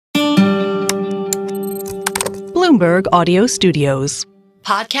Bloomberg Audio Studios.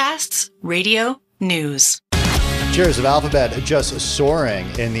 Podcasts, radio, news. Shares of Alphabet just soaring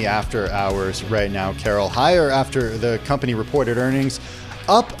in the after hours right now, Carol. Higher after the company reported earnings.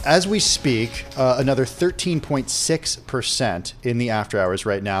 Up as we speak, another 13.6% in the after hours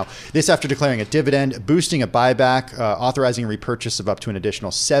right now. This after declaring a dividend, boosting a buyback, authorizing a repurchase of up to an additional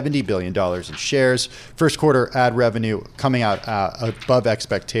 $70 billion in shares. First quarter ad revenue coming out above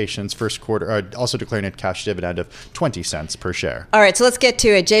expectations. First quarter, also declaring a cash dividend of 20 cents per share. All right, so let's get to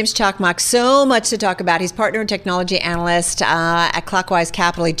it. James Cakmak, so much to talk about. He's partner and technology analyst at Clockwise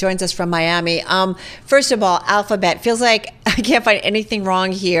Capital. He joins us from Miami. First of all, Alphabet feels like I can't find anything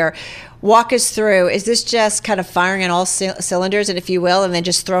wrong here. Walk us through. Is this just kind of firing on all cylinders, and if you will, and then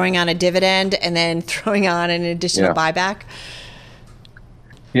just throwing on a dividend and then throwing on an additional buyback?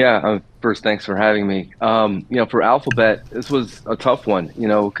 Yeah. First, thanks for having me. For Alphabet, this was a tough one,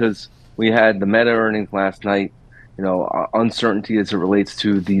 because we had the Meta earnings last night, uncertainty as it relates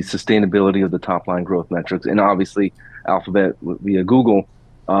to the sustainability of the top line growth metrics. And obviously, Alphabet via Google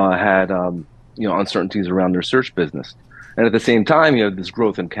had, uncertainties around their search business. And at the same time, this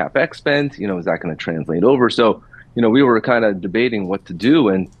growth in CapEx spend, is that going to translate over? So, we were kind of debating what to do.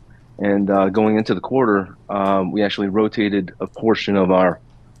 And going into the quarter, we actually rotated a portion of our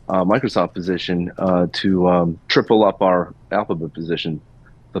Microsoft position to triple up our Alphabet position.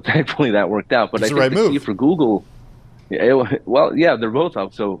 So thankfully that worked out. But I think the key for Google, they're both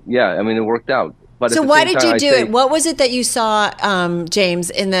up. So, it worked out. But so why did you do it? What was it that you saw, James,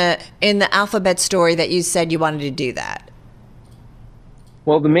 in the Alphabet story that you said you wanted to do that?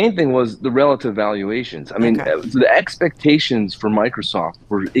 Well, the main thing was the relative valuations. The expectations for Microsoft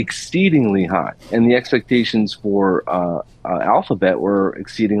were exceedingly high, and the expectations for Alphabet were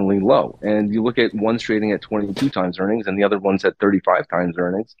exceedingly low. And you look at one's trading at 22 times earnings, and the other one's at 35 times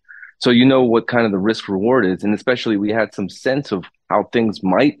earnings. So you know what kind of the risk reward is, and especially we had some sense of how things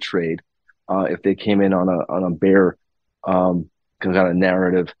might trade if they came in on a bear kind of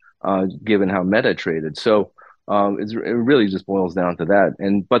narrative, given how Meta traded. So. It really just boils down to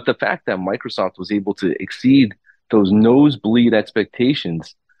that. But the fact that Microsoft was able to exceed those nosebleed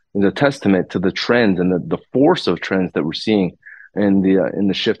expectations is a testament to the trends and the force of trends that we're seeing in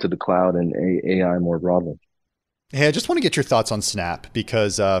the shift to the cloud and AI more broadly. Hey, I just want to get your thoughts on Snap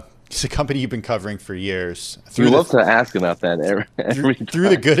because it's a company you've been covering for years. You love to ask about that every time. Through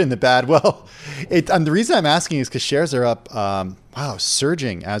the good and the bad. Well, the reason I'm asking is because shares are up,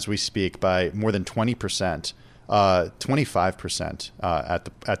 surging as we speak by more than 20%. 25%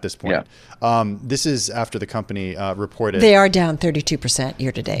 at this point. Yeah. This is after the company reported. They are down 32%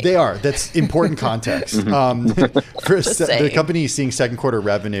 year to date. They are. That's important context. The company is seeing second quarter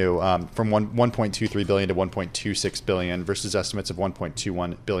revenue from $1.23 billion to $1.26 billion versus estimates of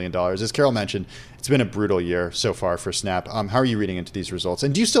 $1.21 billion. As Carol mentioned, it's been a brutal year so far for Snap. How are you reading into these results?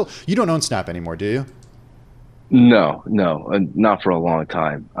 And you don't own Snap anymore, do you? No, not for a long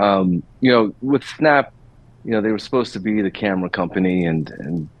time. With Snap, they were supposed to be the camera company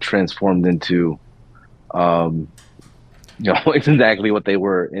and transformed into, exactly what they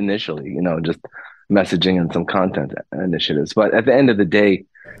were initially, just messaging and some content initiatives. But at the end of the day,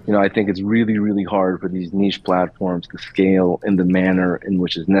 I think it's really, really hard for these niche platforms to scale in the manner in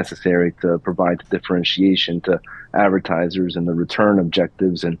which is necessary to provide the differentiation to advertisers and the return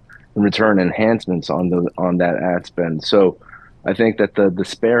objectives and return enhancements on that ad spend. So I think that the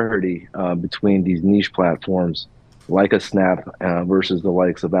disparity between these niche platforms like a Snap versus the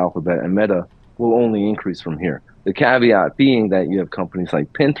likes of Alphabet and Meta will only increase from here. The caveat being that you have companies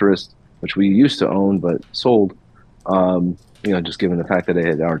like Pinterest, which we used to own but sold, just given the fact that they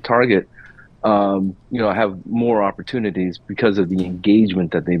had our target, have more opportunities because of the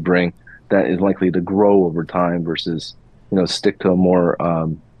engagement that they bring that is likely to grow over time versus, stick to a more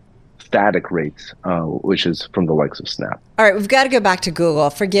static rates, which is from the likes of Snap. All right, we've got to go back to Google.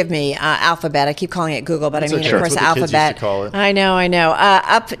 Forgive me, Alphabet. I keep calling it Google, but of course, Alphabet. I know.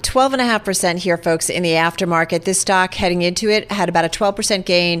 Up 12.5% here, folks, in the aftermarket. This stock heading into it had about a 12%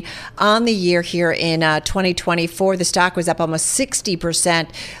 gain on the year here in 2024. The stock was up almost 60%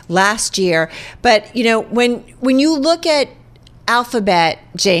 last year. But, when you look at Alphabet,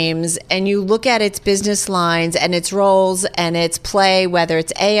 James, and you look at its business lines and its roles and its play, whether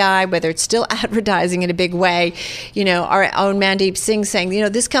it's AI, whether it's still advertising in a big way, our own Mandeep Singh saying,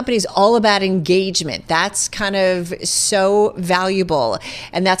 this company is all about engagement. That's kind of so valuable.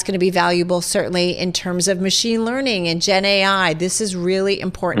 And that's going to be valuable certainly in terms of machine learning and Gen AI. This is really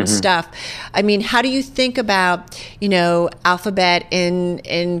important stuff. I mean, how do you think about, Alphabet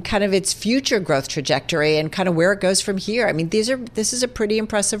in kind of its future growth trajectory and kind of where it goes from here? I mean, these are this is a pretty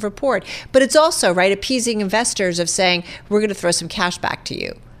impressive report. But it's also, right, appeasing investors of saying, we're going to throw some cash back to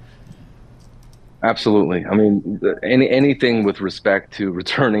you. Absolutely. I mean, anything with respect to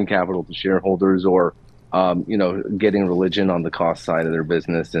returning capital to shareholders or, getting religion on the cost side of their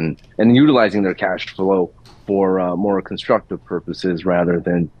business and utilizing their cash flow for more constructive purposes rather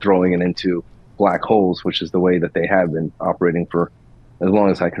than throwing it into black holes, which is the way that they have been operating for as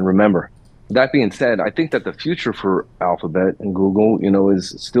long as I can remember. That being said, I think that the future for Alphabet and Google,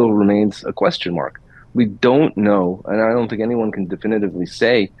 still remains a question mark. We don't know, and I don't think anyone can definitively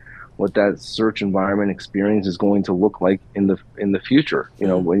say what that search environment experience is going to look like in the future.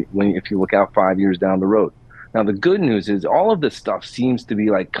 If you look out 5 years down the road. Now, the good news is all of this stuff seems to be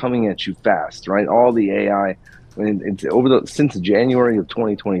like coming at you fast, right? All the AI, since January of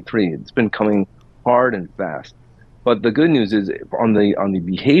 2023, it's been coming hard and fast. But the good news is on the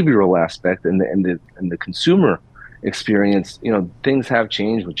behavioral aspect and the consumer experience, things have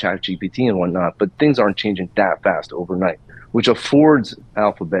changed with ChatGPT and whatnot, but things aren't changing that fast overnight, which affords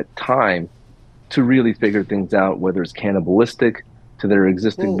Alphabet time to really figure things out, whether it's cannibalistic to their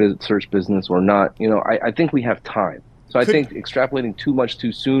existing search business or not. I think we have time. So I think extrapolating too much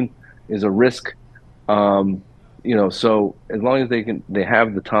too soon is a risk. So as long as they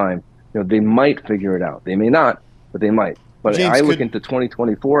have the time, they might figure it out. They may not, but they might. But James, I look into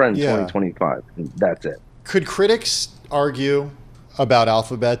 2024 and 2025, and that's it. Could critics argue about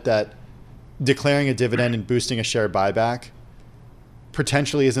Alphabet that declaring a dividend and boosting a share buyback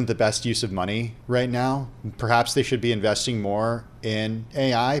potentially isn't the best use of money right now? Perhaps they should be investing more in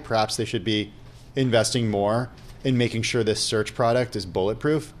AI. Perhaps they should be investing more in making sure this search product is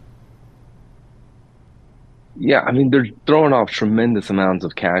bulletproof. Yeah, I mean, they're throwing off tremendous amounts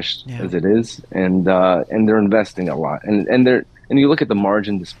of cash as it is, and they're investing a lot. And you look at the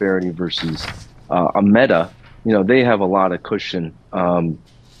margin disparity versus a Meta, they have a lot of cushion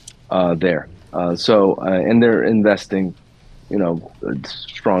there. And they're investing,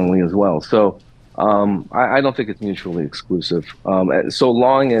 strongly as well. So I don't think it's mutually exclusive. So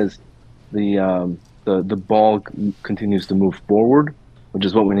long as the ball continues to move forward, which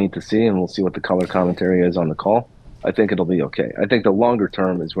is what we need to see, and we'll see what the color commentary is on the call, I think it'll be okay. I think the longer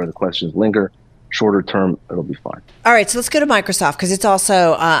term is where the questions linger. Shorter term, it'll be fine. All right, so let's go to Microsoft because it's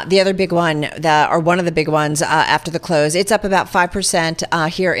also the other big one, or one of the big ones after the close. It's up about 5%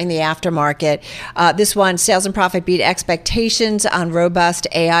 here in the aftermarket. This one, sales and profit beat expectations on robust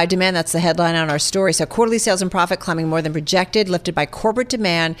AI demand. That's the headline on our story. So quarterly sales and profit climbing more than projected, lifted by corporate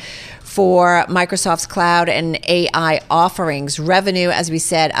demand for Microsoft's cloud and AI offerings. Revenue, as we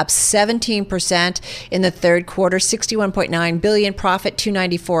said, up 17% in the third quarter, $61.9 billion, profit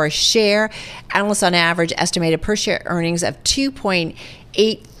 $2.94 a share. Analysts on average estimated per share earnings of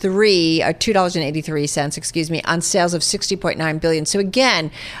 $2.83 on sales of $60.9 billion. So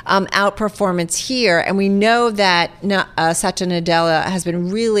again, outperformance here. And we know that Satya Nadella has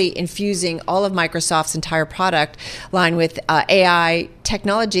been really infusing all of Microsoft's entire product line with AI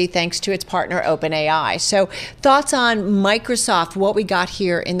technology thanks to its partner OpenAI. So thoughts on Microsoft, what we got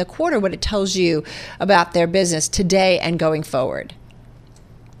here in the quarter, what it tells you about their business today and going forward?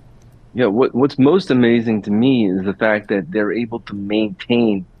 Yeah, what's most amazing to me is the fact that they're able to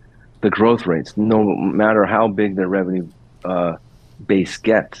maintain the growth rates, no matter how big their revenue base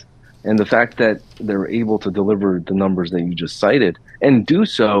gets. And the fact that they're able to deliver the numbers that you just cited and do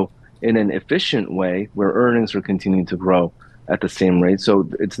so in an efficient way where earnings are continuing to grow at the same rate. So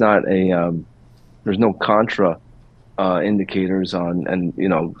it's not there's no contra indicators on,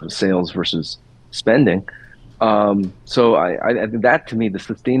 sales versus spending. So I that to me, the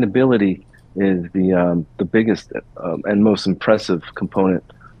sustainability is the biggest and most impressive component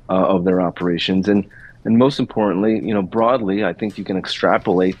of their operations. And most importantly, broadly, I think you can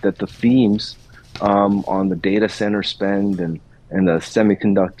extrapolate that the themes on the data center spend and the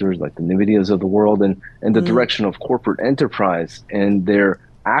semiconductors like the NVIDIAs of the world and the direction of corporate enterprise and their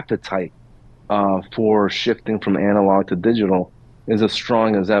appetite for shifting from analog to digital is as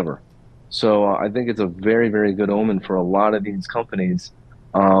strong as ever. So I think it's a very, very good omen for a lot of these companies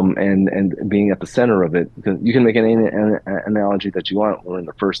and being at the center of it. Because you can make any analogy that you want. We're in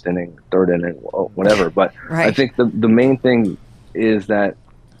the first inning, third inning, whatever. But right. I think the main thing is that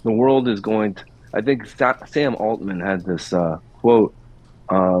the world is going to, I think Sam Altman had this quote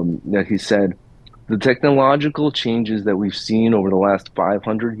that he said, the technological changes that we've seen over the last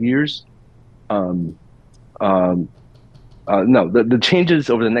 500 years, the changes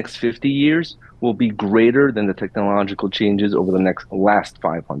over the next 50 years will be greater than the technological changes over the last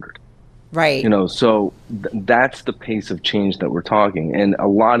 500. Right. So that's the pace of change that we're talking. And a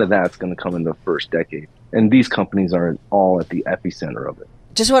lot of that's going to come in the first decade And these companies are all at the epicenter of it.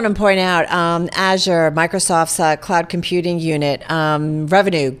 Just want to point out Azure, Microsoft's cloud computing unit,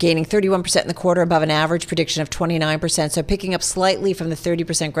 revenue gaining 31% in the quarter, above an average prediction of 29%. So picking up slightly from the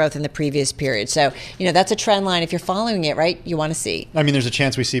 30% growth in the previous period. So, that's a trend line. If you're following it, right, you want to see. I mean, there's a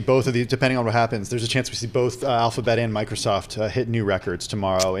chance we see both of these, depending on what happens. There's a chance we see both Alphabet and Microsoft hit new records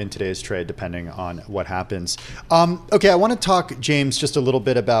tomorrow in today's trade, depending on what happens. Okay, I want to talk, James, just a little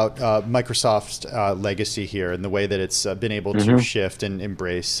bit about Microsoft's legacy here and the way that it's been able to shift and embrace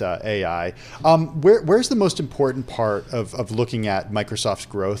AI. Where's the most important part of looking at Microsoft's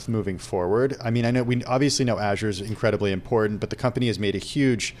growth moving forward? I mean, we obviously know Azure is incredibly important, but the company has made a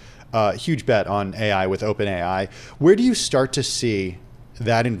huge bet on AI with OpenAI. Where do you start to see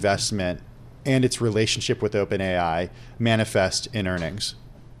that investment and its relationship with OpenAI manifest in earnings?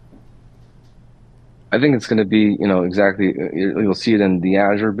 I think it's going to be, exactly, you'll see it in the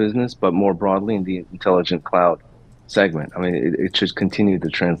Azure business, but more broadly in the intelligent cloud segment. I mean, it should continue to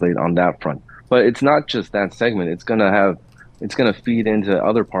translate on that front. But it's not just that segment. It's going to feed into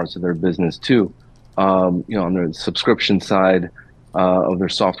other parts of their business too. On their subscription side of their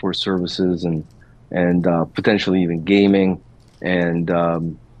software services and potentially even gaming. And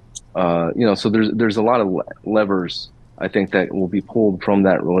so there's a lot of levers, I think, that will be pulled from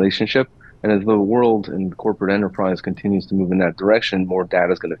that relationship. And as the world and the corporate enterprise continues to move in that direction, more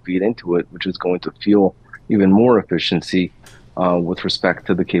data is going to feed into it, which is going to fuel even more efficiency with respect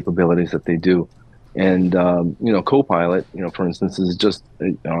to the capabilities that they do. And, Copilot, for instance, is just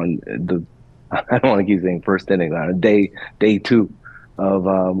on the, I don't want to keep saying first inning, day two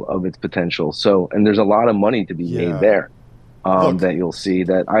of its potential. So, and there's a lot of money to be made there that you'll see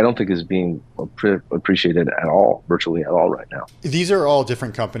that I don't think is being appreciated at all, virtually at all right now. These are all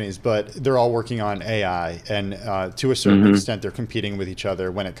different companies, but they're all working on AI. And to a certain extent, they're competing with each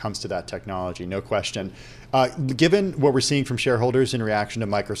other when it comes to that technology, no question. Given what we're seeing from shareholders in reaction to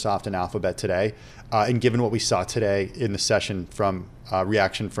Microsoft and Alphabet today, and given what we saw today in the session from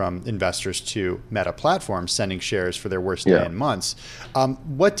reaction from investors to Meta Platforms sending shares for their worst day in months,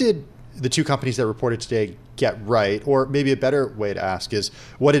 what did the two companies that reported today get right? Or maybe a better way to ask is,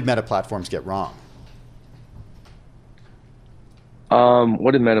 what did Meta Platforms get wrong?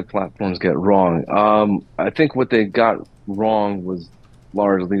 What did Meta Platforms get wrong? I think what they got wrong was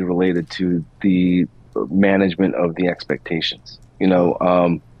largely related to the management of the expectations.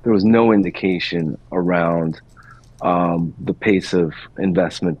 There was no indication around the pace of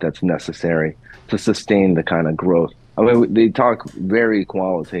investment that's necessary to sustain the kind of growth. I mean, they talk very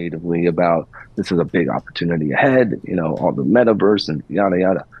qualitatively about this is a big opportunity ahead, all the metaverse and yada,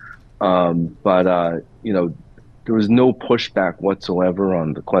 yada. But there was no pushback whatsoever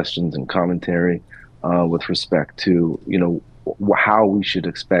on the questions and commentary with respect to, how we should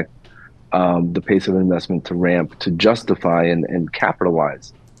expect the pace of investment to ramp to justify and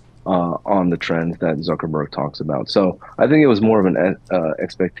capitalize on the trends that Zuckerberg talks about. So I think it was more of an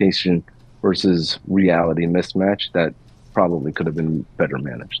expectation versus reality mismatch that probably could have been better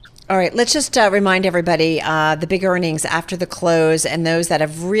managed. All right, let's just remind everybody the big earnings after the close and those that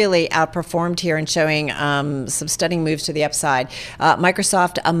have really outperformed here and showing some stunning moves to the upside.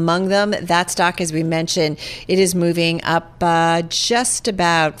 Microsoft among them. That stock, as we mentioned, it is moving up just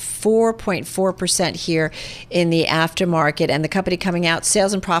about 4.4% here in the aftermarket. And the company coming out,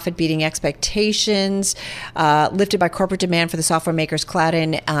 sales and profit beating expectations, lifted by corporate demand for the software makers' cloud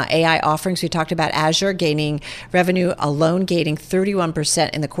and AI offerings. We talked about Azure gaining revenue alone, gaining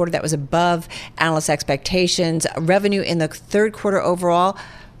 31% in the quarter. That was above analyst expectations. Revenue in the third quarter overall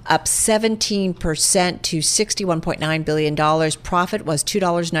up 17% to $61.9 billion. Profit was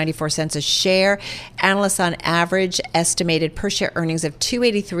 $2.94 a share. Analysts on average estimated per share earnings of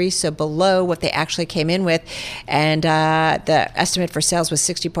 $2.83, so below what they actually came in with. And the estimate for sales was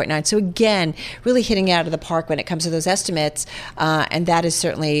 $60.9. So again, really hitting out of the park when it comes to those estimates. And that is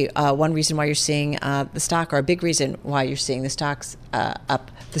certainly one reason why you're seeing the stock, or a big reason why you're seeing the stocks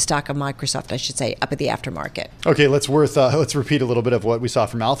up, the stock of Microsoft, I should say, up at the aftermarket. Okay, let's repeat a little bit of what we saw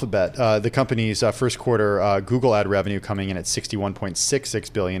from Alphabet. The company's first quarter Google ad revenue coming in at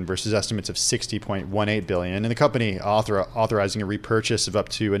 $61.66 billion versus estimates of $60.18 billion, and the company authorizing a repurchase of up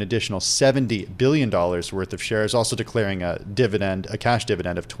to an additional $70 billion worth of shares, also declaring a cash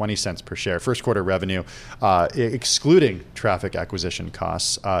dividend of 20 cents per share. First quarter revenue, excluding traffic acquisition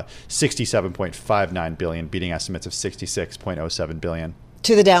costs, $67.59 billion, beating estimates of $66.07 billion.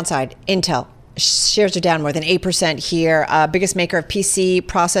 To the downside, Intel. Shares are down more than 8% here. Biggest maker of PC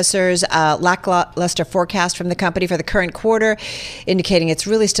processors, lackluster forecast from the company for the current quarter, indicating it's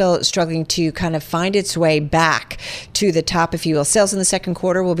really still struggling to kind of find its way back to the top, if you will. Sales in the second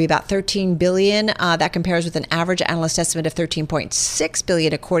quarter will be about $13 billion. That compares with an average analyst estimate of $13.6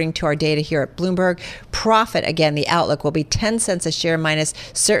 billion, according to our data here at Bloomberg. Profit, again, the outlook will be 10 cents a share minus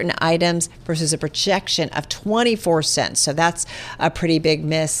certain items versus a projection of 24 cents. So that's a pretty big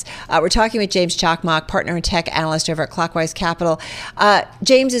miss. We're talking with James Cakmak, partner and tech analyst over at Clockwise Capital.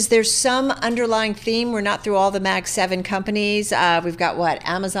 James, is there some underlying theme? We're not through all the Mag 7 companies. We've got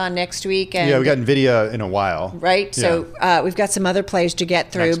Amazon next week. And, we got NVIDIA in a while. Right. Yeah. So we've got some other plays to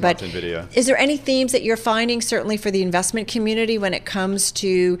get through. Next month, NVIDIA. Is there any themes that you're finding, certainly for the investment community, when it comes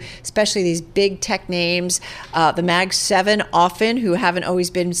to especially these big tech names, the Mag 7 often, who haven't always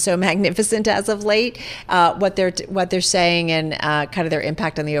been so magnificent as of late, what they're saying and kind of their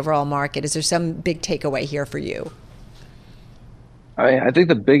impact on the overall market? Is there some big takeaway here for you? I think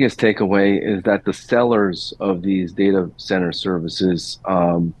the biggest takeaway is that the sellers of these data center services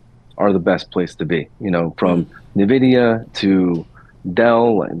are the best place to be. From NVIDIA to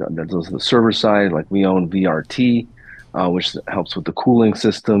Dell, those are the server side. Like we own VRT, which helps with the cooling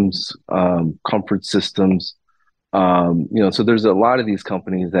systems, comfort systems. So there's a lot of these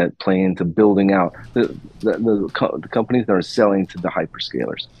companies that play into building out the companies that are selling to the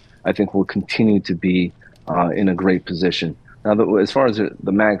hyperscalers. I think will continue to be in a great position. Now, as far as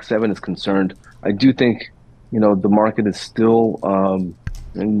the Mag 7 is concerned, I do think, the market is still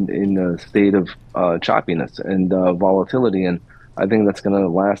in a state of choppiness and volatility. And I think that's going to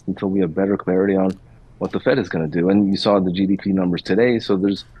last until we have better clarity on what the Fed is going to do. And you saw the GDP numbers today. So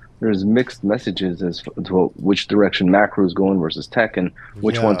there's mixed messages as to which direction macro is going versus tech and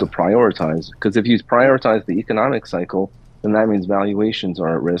which one to prioritize. Because if you prioritize the economic cycle, then that means valuations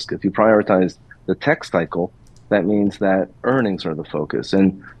are at risk. If you prioritize the tech cycle, that means that earnings are the focus.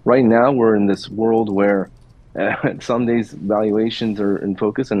 And right now we're in this world where some days valuations are in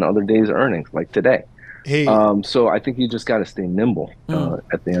focus and other days earnings, like today. Hey, so I think you just got to stay nimble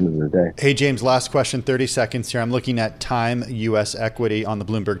at the end of the day. Hey, James, last question, 30 seconds here. I'm looking at Time U.S. equity on the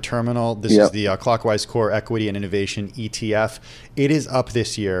Bloomberg terminal. This is the Clockwise Core Equity and Innovation ETF. It is up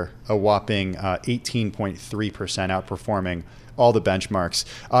this year, a whopping 18.3%, outperforming all the benchmarks.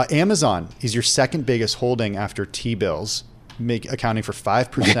 Amazon is your second biggest holding after T-bills, accounting for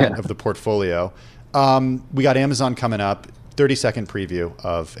 5% of the portfolio. We got Amazon coming up. 30-second preview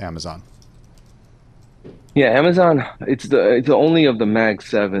of Amazon. Yeah, Amazon, it's the only of the Mag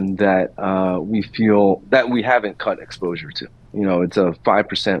 7 that we feel that we haven't cut exposure to. It's a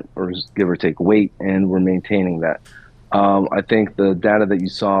 5% or give or take weight, and we're maintaining that. I think the data that you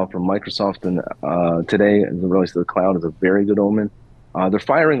saw from Microsoft and today as it relates to the cloud is a very good omen. They're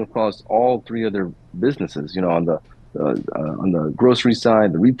firing across all three of their businesses, on the grocery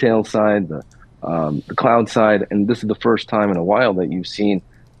side, the retail side, the cloud side, and this is the first time in a while that you've seen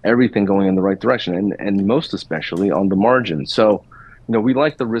everything going in the right direction, and most especially on the margin. So, we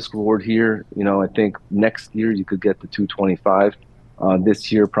like the risk reward here. I think next year you could get to 225.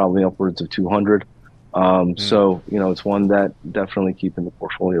 This year probably upwards of 200. So, it's one that definitely keep in the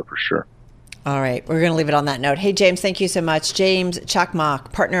portfolio for sure. All right. We're going to leave it on that note. Hey, James, thank you so much. James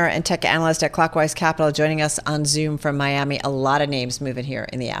Cakmak, partner and tech analyst at Clockwise Capital, joining us on Zoom from Miami. A lot of names moving here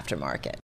in the aftermarket.